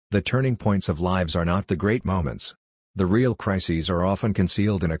The turning points of lives are not the great moments. The real crises are often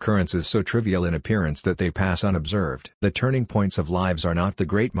concealed in occurrences so trivial in appearance that they pass unobserved. The turning points of lives are not the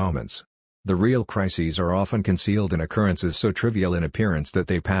great moments. The real crises are often concealed in occurrences so trivial in appearance that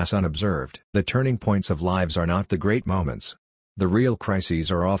they pass unobserved. The turning points of lives are not the great moments. The real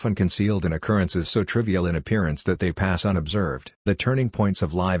crises are often concealed in occurrences so trivial in appearance that they pass unobserved. The turning points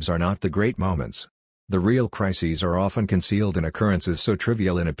of lives are not the great moments. The real crises are often concealed in occurrences so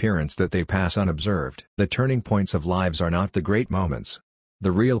trivial in appearance that they pass unobserved. The turning points of lives are not the great moments.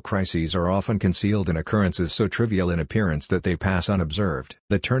 The real crises are often concealed in occurrences so trivial in appearance that they pass unobserved.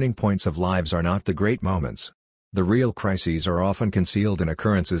 The turning points of lives are not the great moments. The real crises are often concealed in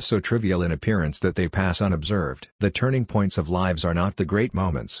occurrences so trivial in appearance that they pass unobserved. The turning points of lives are not the great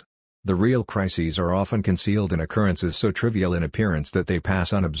moments. The real crises are often concealed in occurrences so trivial in appearance that they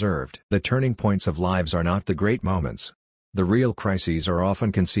pass unobserved. The turning points of lives are not the great moments. The real crises are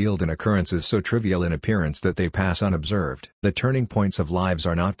often concealed in occurrences so trivial in appearance that they pass unobserved. The turning points of lives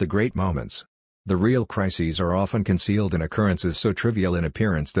are not the great moments. The real crises are often concealed in occurrences so trivial in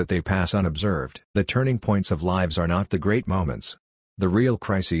appearance that they pass unobserved. The turning points of lives are not the great moments. The real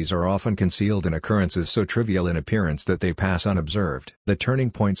crises are often concealed in occurrences so trivial in appearance that they pass unobserved. The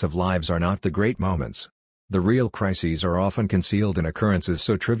turning points of lives are not the great moments. The real crises are often concealed in occurrences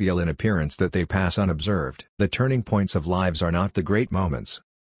so trivial in appearance that they pass unobserved. The turning points of lives are not the great moments.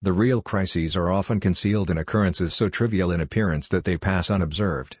 The real crises are often concealed in occurrences so trivial in appearance that they pass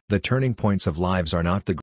unobserved. The turning points of lives are not the